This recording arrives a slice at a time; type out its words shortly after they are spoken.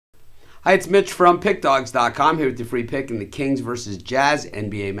Hi, it's Mitch from Pickdawgz.com here with the free pick in the Kings versus Jazz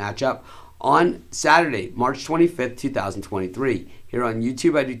NBA matchup on Saturday, March 25th, 2023. Here on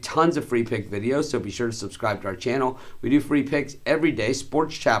YouTube, I do tons of free pick videos, so be sure to subscribe to our channel. We do free picks every day,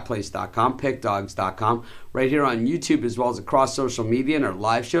 sportschatplace.com, pickdawgz.com, right here on YouTube as well as across social media and our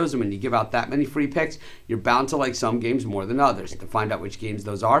live shows. And when you give out that many free picks, you're bound to like some games more than others. To find out which games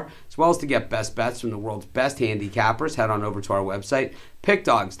those are, as well as to get best bets from the world's best handicappers, head on over to our website,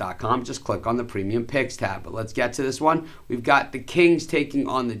 pickdawgz.com. Just click on the Premium Picks tab. But let's get to this one. We've got the Kings taking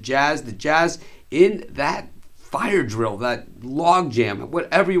on the Jazz. The Jazz in that fire drill, that log jam,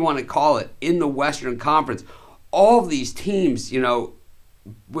 whatever you want to call it, in the Western Conference. All of these teams,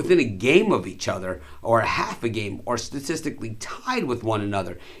 within a game of each other, or a half a game, or statistically tied with one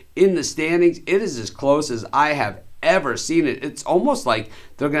another in the standings. It is as close as I have ever seen it. It's almost like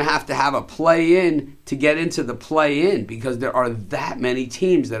they're going to have a play-in to get into the play-in, because there are that many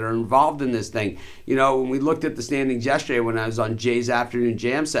teams that are involved in this thing. When we looked at the standings yesterday, when I was on Jay's afternoon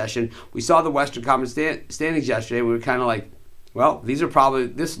jam session, we saw the Western Conference standings yesterday, and we were kind of like, well,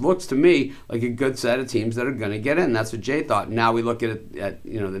 this looks to me like a good set of teams that are going to get in. That's what Jay thought. Now we look at it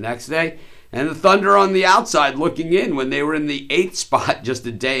the next day, and the Thunder on the outside looking in when they were in the 8th spot just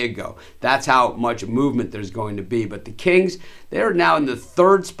a day ago. That's how much movement there's going to be. But the Kings, they're now in the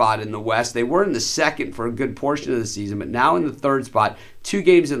 3rd spot in the West. They were in the 2nd for a good portion of the season, but now in the 3rd spot, 2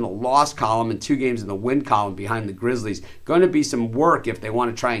 games in the loss column and 2 games in the win column behind the Grizzlies. Going to be some work if they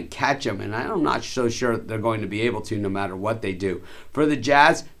want to try and catch them, and I'm not so sure they're going to be able to no matter what they do. For the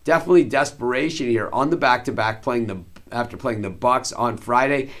Jazz, definitely desperation here on the back-to-back after playing the Bucks on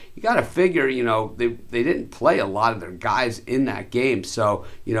Friday. You got to figure, they didn't play a lot of their guys in that game, so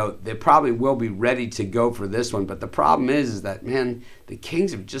they probably will be ready to go for this one. But the problem is that, man, the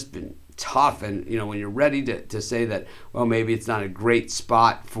Kings have just been tough, and when you're ready to say that, well, maybe it's not a great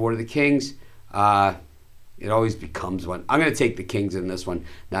spot for the Kings, it always becomes one. I'm going to take the Kings in this one.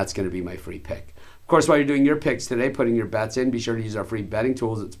 That's going to be my free pick. Of course, while you're doing your picks today, putting your bets in, be sure to use our free betting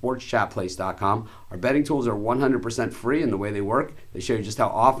tools at sportschatplace.com. Our betting tools are 100% free in the way they work. They show you just how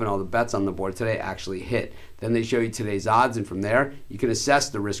often all the bets on the board today actually hit. Then they show you today's odds, and from there, you can assess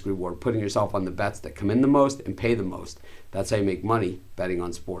the risk-reward, putting yourself on the bets that come in the most and pay the most. That's how you make money betting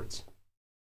on sports.